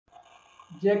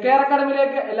JKR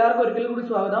അക്കാഡമിയിലേക്ക് എല്ലാവർക്കും ഒരിക്കൽ കൂടി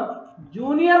സ്വാഗതം.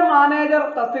 ജൂനിയർ മാനേജർ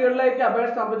തസ്തികകളിലേക്ക്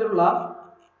അപേക്ഷ സമർപ്പിച്ചിട്ടുള്ള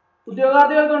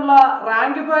ഉദ്യോഗാർത്ഥികൾക്കുള്ള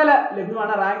റാങ്ക് ഫയൽ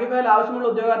ലഭ്യമാണ്. റാങ്ക് ഫയൽ ആവശ്യമുള്ള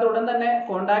ഉദ്യോഗാർത്ഥി ഉടൻ തന്നെ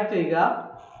കോൺടാക്ട് ചെയ്യുക.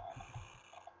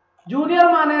 Junior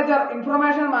manager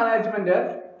information management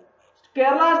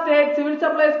Kerala state civil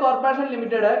supplies corporation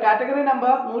limited category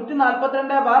number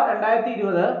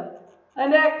 142/2020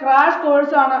 അതിന്റെ ക്രാഷ്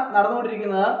കോഴ്സ് ആണ്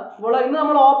നടന്നുകൊണ്ടിരിക്കുന്നത്. അപ്പോൾ ഇന്ന്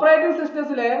നമ്മൾ ഓപ്പറേറ്റിംഗ്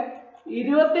സിസ്റ്റംസിലെ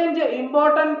 25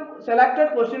 ഇമ്പോർട്ടന്റ്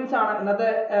സെലക്ടഡ് ക്വസ്റ്റ്യൻസ് ആണ് ഇന്നത്തെ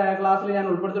ക്ലാസ്സിൽ ഞാൻ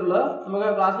ഉൾപ്പെടുത്തിയിട്ടുള്ളത്. നമുക്ക്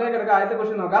ക്ലാസ്സിലേക്ക് എടുക്കാം. ആദ്യത്തെ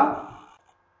ക്വസ്റ്റ്യൻ നോക്കാം.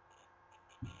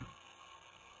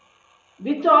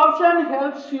 Which option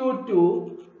helps you to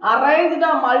arrange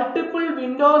the multiple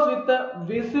windows with the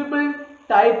visible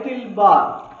title bar?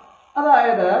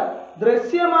 അതായത്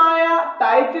ദൃശ്യമായ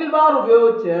ടൈറ്റിൽ ബാർ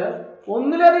ഉപയോഗിച്ച്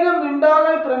ഒന്നിലധികം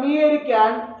വിൻഡോകൾ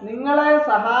ക്രമീകരിക്കാൻ നിങ്ങളെ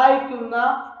സഹായിക്കുന്ന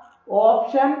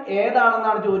ഓപ്ഷൻ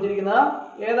ഏതാണെന്നാണ് ചോദിച്ചിരിക്കുന്നത്.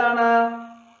 ഏതാണ്?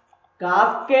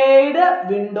 Cascade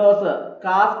Windows.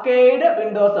 Cascade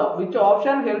Windows. Which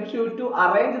option helps you to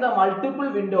arrange the multiple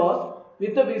windows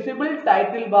with a visible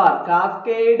title bar?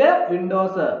 Cascade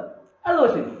windows. That's the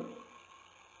question.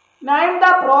 Name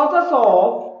the process of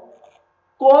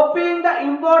copying the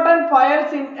important files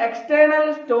in external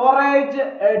storage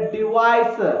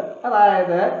device.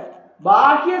 അതായത്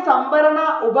ബാഹ്യ സംഭരണ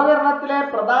ഉപകരണത്തിലെ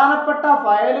പ്രധാനപ്പെട്ട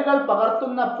ഫയലുകൾ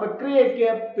പകർത്തുന്ന പ്രക്രിയയ്ക്ക്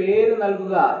പേര്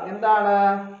നൽകുക. എന്താണ്?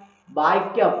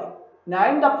 Backup.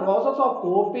 Name the process of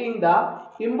copying the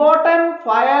important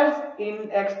files in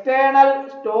external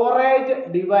storage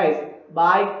device.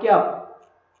 Backup.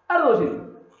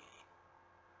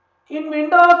 In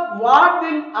Windows, what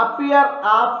will appear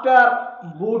after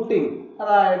booting?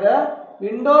 അതായത്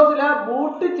വിൻഡോസിൽ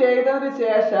ബൂട്ട് ചെയ്തതിനു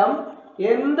ശേഷം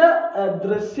എന്ത്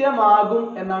ദൃശ്യമാകും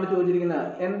എന്നാണ് ചോദിച്ചിരിക്കുന്നത്.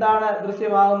 എന്താണ്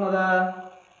ദൃശ്യമാകുന്നത്?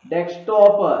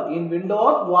 Desktop. In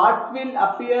Windows what will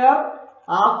appear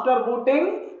after booting?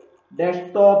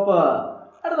 Desktop.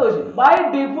 By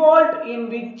default, in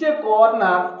which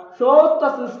corner shows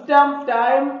the system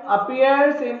time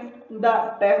appears in the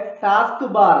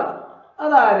taskbar?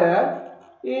 അതായത്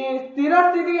ഈ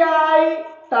സ്ഥിരസ്ഥിതിയായി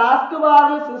ടാസ്ക്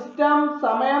ബാറിൽ സിസ്റ്റം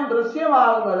സമയം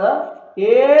ദൃശ്യമാകുന്നത്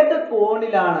ഏത്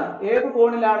കോണിലാണ്? ഏത്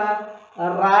കോണിലാണ്?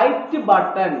 Right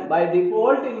button. By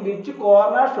default in which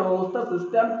corner shows the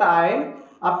system time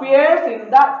appears in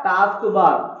the task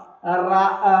bar?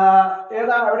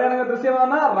 എവിടെയാണ്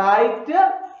ദൃശ്യമാണ്? Right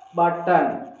button.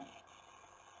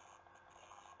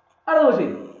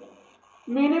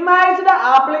 Minimised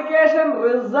application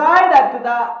reside at the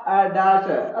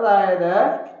dash. അതായത്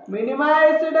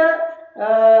മിനിമൈസ്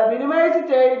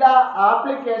ചെയ്ത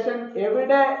ആപ്ലിക്കേഷൻ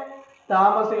എവിടെ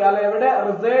താമസിക്കുക, അല്ലെ എവിടെ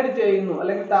റിസൈഡ് ചെയ്യുന്നു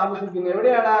അല്ലെങ്കിൽ താമസിക്കുന്നു?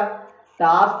 എവിടെയാണ്?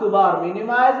 Task bar.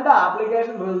 Minimised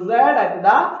application reside at the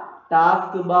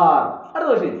task bar. അടുത്ത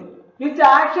question. Which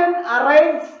action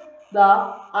arranges the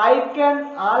icon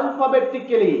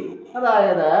alphabetically?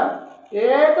 അതായത്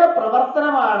ഏത്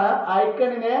പ്രവർത്തനമാണ്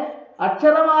ഐക്കണിനെ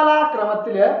അക്ഷരമാലാ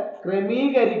ക്രമത്തില്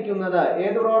ക്രമീകരിക്കുന്നത്?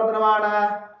 ഏത് പ്രവർത്തനമാണ്?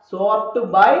 Sort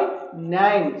by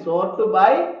name. Sort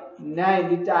by name.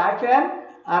 Which action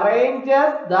arranges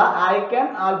the icon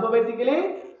alphabetically?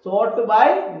 Sort by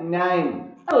name.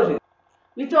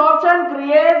 Which option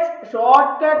creates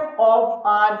shortcut of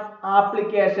an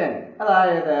application?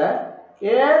 അതായത്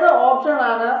ഏത്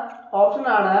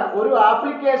ഓപ്ഷനാണ് ഒരു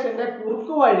ആപ്ലിക്കേഷന്റെ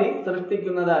കുറുക്കു വഴി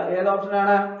സൃഷ്ടിക്കുന്നത്? ഏത്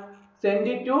ഓപ്ഷനാണ്?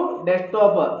 Send to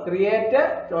desktop, create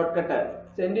shortcut.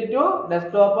 Send to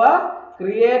desktop,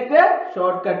 create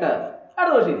shortcut.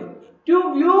 അടുത്ത question. To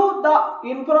view the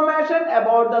information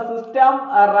about the system,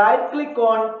 right click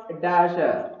on dash.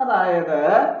 അതായത്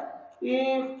ഈ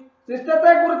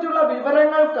സിസ്റ്റത്തെ കുറിച്ചുള്ള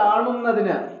വിവരങ്ങൾ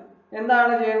കാണുന്നതിന്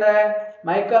എന്താണ് ചെയ്യേണ്ടത്?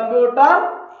 My computer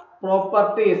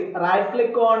properties. Right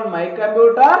click on my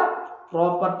computer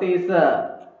properties.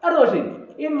 അടുത്ത question.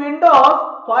 In Windows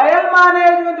file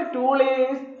management tool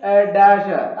is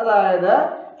dash. അതായത്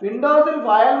വിൻഡോസിൽ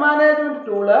ഫയൽ മാനേജ്മെന്റ്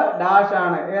ടൂള് ഡാഷ്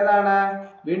ആണ്. ഏതാണ്?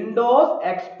 Windows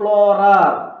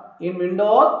explorer. In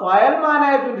Windows file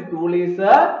management tool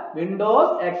is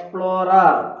Windows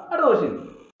explorer. അടുത്ത question.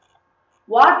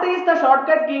 What is the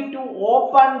shortcut key to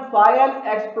open File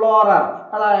Explorer?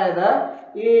 അതായത്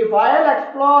ഈ file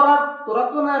explorer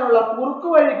തുറക്കുന്നതിനുള്ള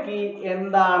കുറുക്കുവഴി key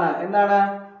എന്താണ്?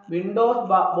 Windows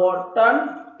button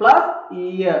plus E.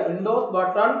 Windows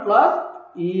button plus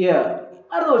E.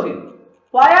 അടുത്ത question.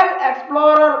 File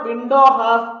explorer window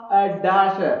has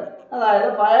dash. അതായത്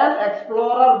file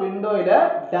explorer വിൻഡോയില്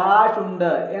dash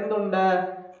ഉണ്ട്. എന്തുണ്ട്?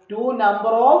 2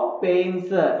 number of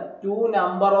panes. 2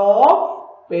 number of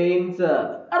panes.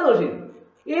 അടുത്ത question.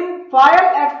 In File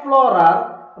Explorer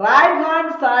right hand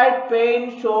side pane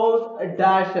shows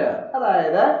dash.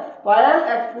 അതായത് file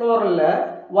എക്സ്പ്ലോററിൽ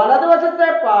വലതുവശത്തെ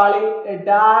പാളി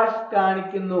dash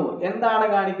കാണിക്കുന്നു. എന്താണ്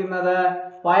കാണിക്കുന്നത്?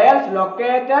 Files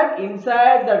located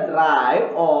inside the drive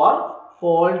or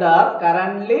folder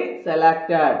currently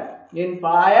selected. In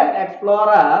file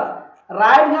explorer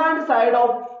right hand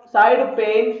side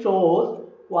pane shows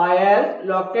files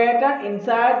located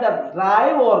inside the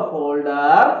drive or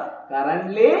folder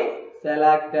currently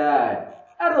selected.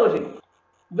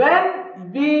 When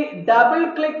we double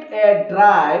click a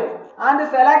drive and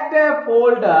select a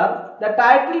folder, the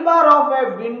title bar of a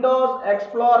Windows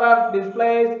Explorer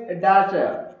displays a dash.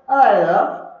 അതായത്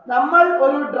നമ്മൾ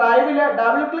ഒരു ഡ്രൈവിൽ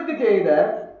double click ചെയ്ത്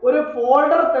ഒരു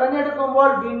folder തിരഞ്ഞെടുക്കുമ്പോൾ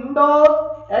Windows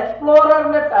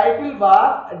എക്സ്പ്ലോററിന്റെ title bar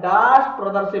dash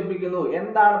പ്രദർശിപ്പിക്കുന്നു.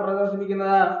 എന്താണ്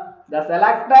പ്രദർശിപ്പിക്കുന്നത്? The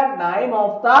selected name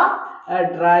of the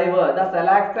driver. The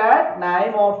selected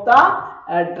name of the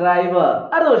driver.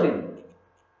 അടുത്ത question.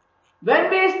 When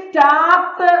we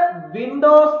start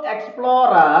Windows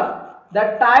Explorer, the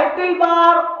title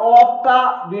bar of the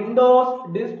Windows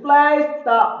displays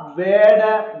the word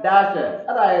dash.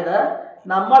 അതായത്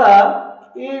നമ്മൾ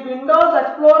ഈ Windows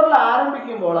explorer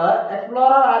ആരംഭിക്കുമ്പോൾ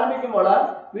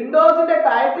വിൻഡോസിന്റെ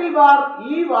title bar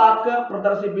ഈ വാക്ക്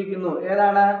പ്രദർശിപ്പിക്കുന്നു.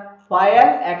 ഏതാണ്? File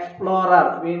explorer.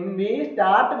 When we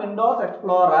start Windows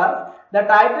Explorer, the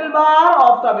title bar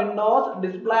of the Windows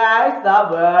displays the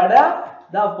word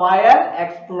the file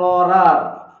explorer.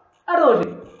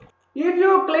 If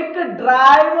you click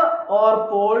drive or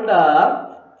folder,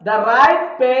 the right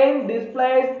pane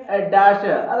displays a dash.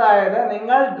 അതായത്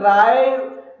നിങ്ങൾ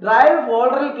drive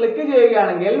ഫോൾഡറിൽ click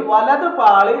ചെയ്യുകയാണെങ്കിൽ വലതു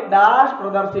പാളി dash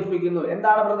പ്രദർശിപ്പിക്കുന്നു.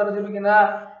 എന്താണ് പ്രദർശിപ്പിക്കുന്നത്?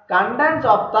 Contents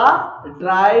of the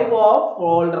drive of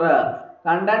folder.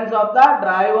 Contents of the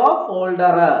drive of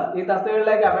folder. ഈ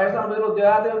തസ്തികകളിലേക്ക് അപേക്ഷ സമർപ്പിക്കുന്ന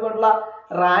ഉദ്യോഗാർത്ഥികൾക്കുള്ള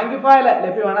റാങ്ക് ഫയൽ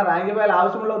ലഭ്യമാണ്. റാങ്ക് ഫയൽ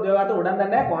ആവശ്യമുള്ള ഉദ്യോഗാർത്ഥി ഉടൻ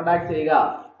തന്നെ കോൺടാക്ട് ചെയ്യുക.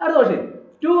 അടുത്ത question.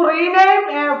 To rename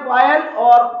A file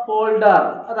or folder.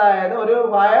 അതായത് ഒരു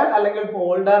ഫയൽ അല്ലെങ്കിൽ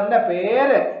ഫോൾഡറിന്റെ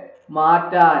പേര്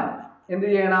മാറ്റാൻ എന്ത്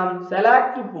ചെയ്യണം?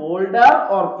 Select folder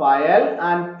or file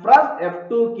and press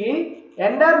F2 key.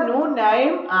 Enter new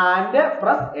name and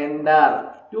press enter.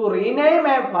 To rename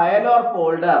a file or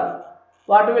folder,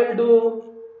 what will do?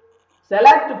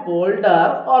 Select folder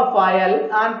or file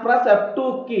and press F2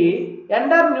 key.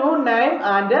 Enter new name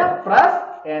and press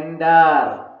enter.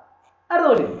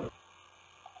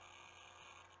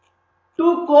 To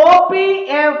copy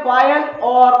a file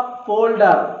or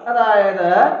folder.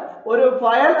 അതായത് ഒരു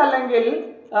file അല്ലെങ്കിൽ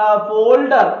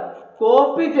folder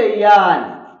copy ചെയ്യാൻ,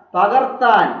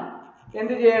 പകർത്താൻ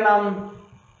എന്ത് ചെയ്യണം?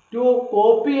 To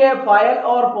copy a file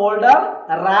or folder,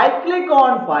 right click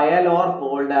on file or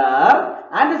folder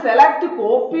and select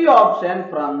copy option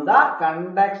from the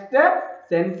context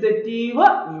sensitive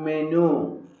menu.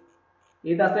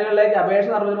 ഈ തസ്തികകളിലേക്ക് അപേക്ഷ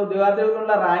സമർപ്പിക്കുന്ന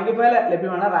ഉദ്യോഗാർത്ഥികൾക്കുള്ള റാങ്ക് ഫയൽ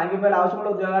ലഭ്യമാണ്. റാങ്ക് ഫയൽ ആവശ്യമുള്ള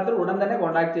ഉദ്യോഗാർത്ഥികൾ ഉടൻ തന്നെ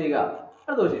കോൺടാക്ട് ചെയ്യുക.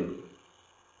 അടുത്ത question.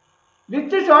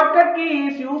 Which shortcut key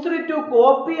is used to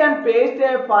copy and paste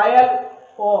a file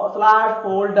 /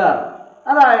 folder?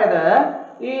 അതായത്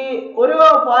ഈ ഒരു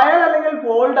ഫയൽ അല്ലെങ്കിൽ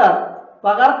ഫോൾഡർ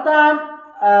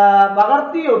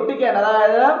പകർത്തി ഒട്ടിക്കാൻ,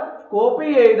 അതായത്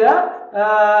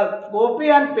കോപ്പി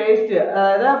ആൻഡ് പേസ്റ്റ്,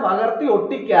 അതായത് പകർത്തി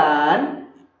ഒട്ടിക്കാൻ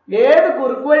ഏത്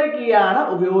കുറുക്കുവഴി കീയാണ്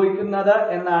ഉപയോഗിക്കുന്നത്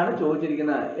എന്നാണ്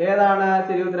ചോദിച്ചിരിക്കുന്നത്. ഏതാണ്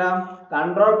ശരി ഉത്തരം?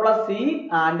 Ctrl+C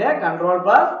and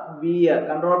Ctrl+V.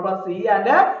 Ctrl+C and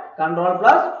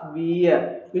Ctrl+V.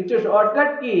 Which shortcut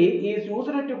key is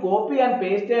used to copy and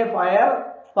paste a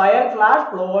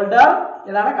file/folder?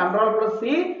 ഇതാണ് Ctrl+C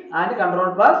and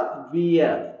Ctrl+V.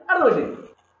 അടുത്ത question.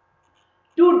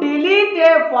 To delete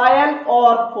a file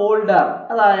or folder.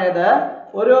 അതായത്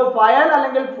ഒരു ഫയൽ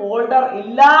അല്ലെങ്കിൽ ഫോൾഡർ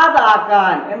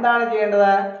ഇല്ലാതാക്കാൻ എന്താണ്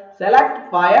ചെയ്യേണ്ടത്? Select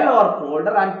file or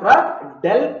folder and press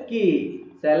del key.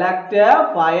 Select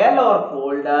file or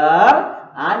folder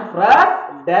and press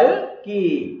del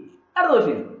key. അടുത്ത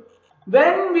question.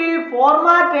 When we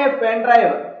format a pen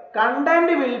drive, content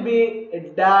will be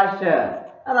dash.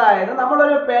 അതായത് നമ്മൾ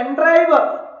ഒരു പെൻ ഡ്രൈവ്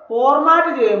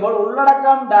ഫോർമാറ്റ് ചെയ്യുമ്പോൾ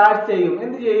ഉള്ളടക്കം dash ചെയ്യും.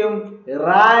 എന്ത് ചെയ്യും?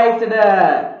 Erased.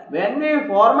 When we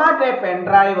format a pen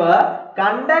drive,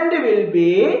 content will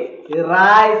be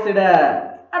erased.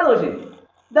 അടുത്ത question.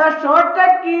 The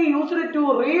shortcut key used to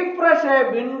refresh a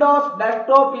Windows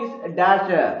desktop is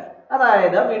dash.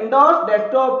 അതായത് വിൻഡോസ്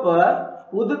ഡെസ്ക്ടോപ്പ്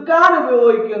പുതുക്കാൻ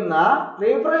ഉപയോഗിക്കുന്ന,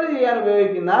 റീഫ്രഷ് ചെയ്യാൻ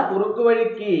ഉപയോഗിക്കുന്ന കുറുക്കുവഴി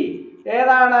കീ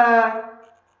ഏതാണ്?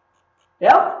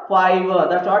 F5.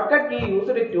 The shortcut key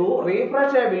used to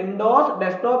refresh a Windows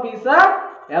desktop is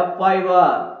F5.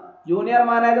 Junior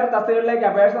manager തസ്തികകളിലേക്ക്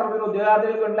അപേക്ഷ സമർപ്പിക്കുന്ന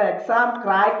ഉദ്യോഗാർത്ഥികൾക്കുള്ള exam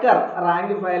cracker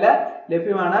rank file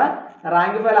ലഭ്യമാണ്.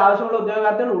 Rank file ആവശ്യമുള്ള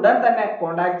ഉദ്യോഗാർത്ഥികൾ ഉടൻ തന്നെ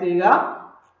കോൺടാക്ട് ചെയ്യുക.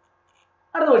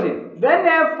 അടുത്ത question. When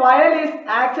a file is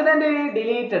accidentally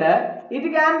deleted, it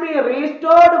can be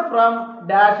restored from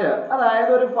dash.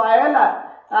 അതായത് ഒരു ഫയൽ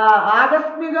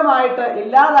ആകസ്മികമായിട്ട്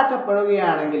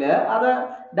ഇല്ലാതാക്കപ്പെടുകയാണെങ്കിൽ അത്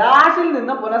ഡാഷിൽ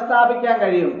നിന്ന് പുനഃസ്ഥാപിക്കാൻ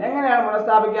കഴിയും. എങ്ങനെയാണ്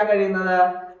പുനഃസ്ഥാപിക്കാൻ കഴിയുന്നത്?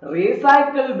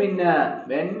 Recycle bin.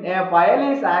 when a file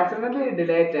is accidentally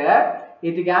deleted,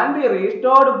 it can be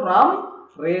restored from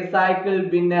recycle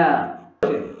bin.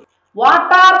 What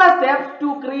are the steps to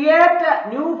create a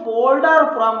new folder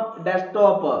from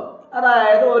desktop?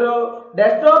 അതായത് ഒരു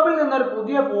ഡെസ്ക്ടോപ്പിൽ നിന്ന് ഒരു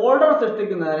പുതിയ ഫോൾഡർ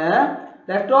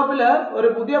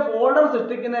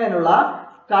സൃഷ്ടിക്കുന്നതിനുള്ള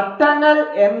ഘട്ടങ്ങൾ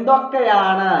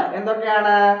എന്തൊക്കെയാണ്?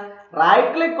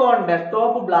 Right click on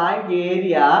desktop blank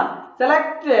area,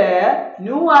 select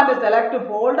new and select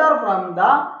folder from the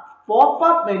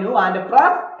pop-up menu and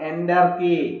press enter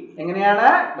key. എങ്ങനെയാണ്?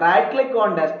 Right click on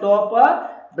desktop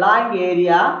blank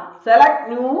area, select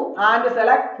new and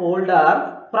select folder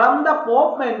from the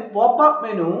pop-up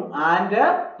menu and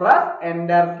press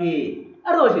enter key.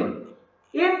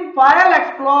 In File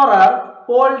Explorer,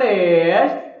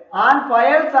 folders and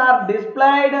files are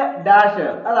displayed dash.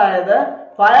 അതായത്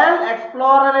file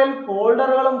എക്സ്പ്ലോററിൽ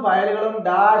ഫോൾഡറുകളും ഫയലുകളും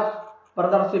dash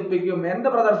പ്രദർശിപ്പിക്കും. എന്ത്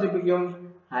പ്രദർശിപ്പിക്കും?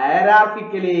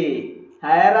 hierarchically.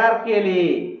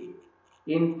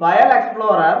 In File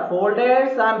Explorer,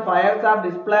 folders and files are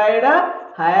displayed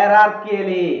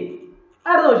hierarchically.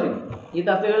 ഈ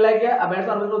തസ്തികകളിലേക്ക് അപേക്ഷ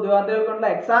സമർപ്പിച്ച ഉദ്യോഗാർത്ഥികൾക്കുള്ള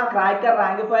exam cracker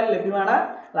rank file ലഭ്യമാണ്.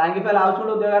 Rank file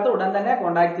ആവശ്യമുള്ള ഉദ്യോഗാർത്ഥി ഉടൻ തന്നെ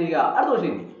കോൺടാക്ട് ചെയ്യുക. അടുത്ത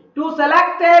question, to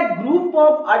select A group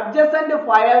of adjacent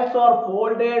files or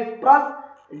folders press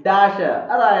dash.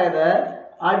 അതായത്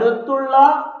അടുത്തുള്ള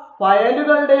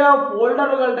ഫയലുകളുടെയോ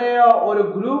ഫോൾഡറുകളുടെയോ ഒരു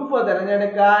ഗ്രൂപ്പ്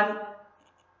തിരഞ്ഞെടുക്കാൻ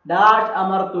ഡാഷ്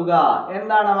അമർത്തുക.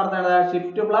 എന്താണ് അമർത്തേണ്ടത്?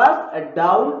 Shift plus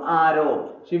down arrow.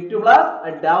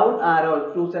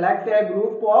 To select A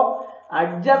group of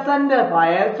adjacent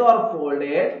files or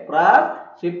folders, press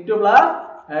shift plus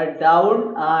down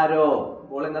arrow.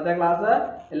 അപ്പോൾ ഇന്നത്തെ class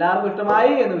എല്ലാവർക്കും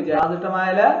ഇഷ്ടമായി എന്ന് വിചാരിക്കുന്നു.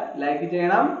 ഇഷ്ടമായാൽ ലൈക്ക്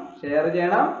ചെയ്യണം, ഷെയർ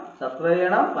ചെയ്യണം, സബ്സ്ക്രൈബ്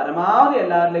ചെയ്യണം. പരമാവധി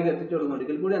എല്ലാവരിലേക്ക് എത്തിച്ചു കൊടുക്കുന്നു.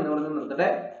 ഒരിക്കൽ കൂടി എന്ന് പറഞ്ഞ് നിർത്തട്ടെ.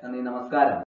 നന്ദി, നമസ്കാരം.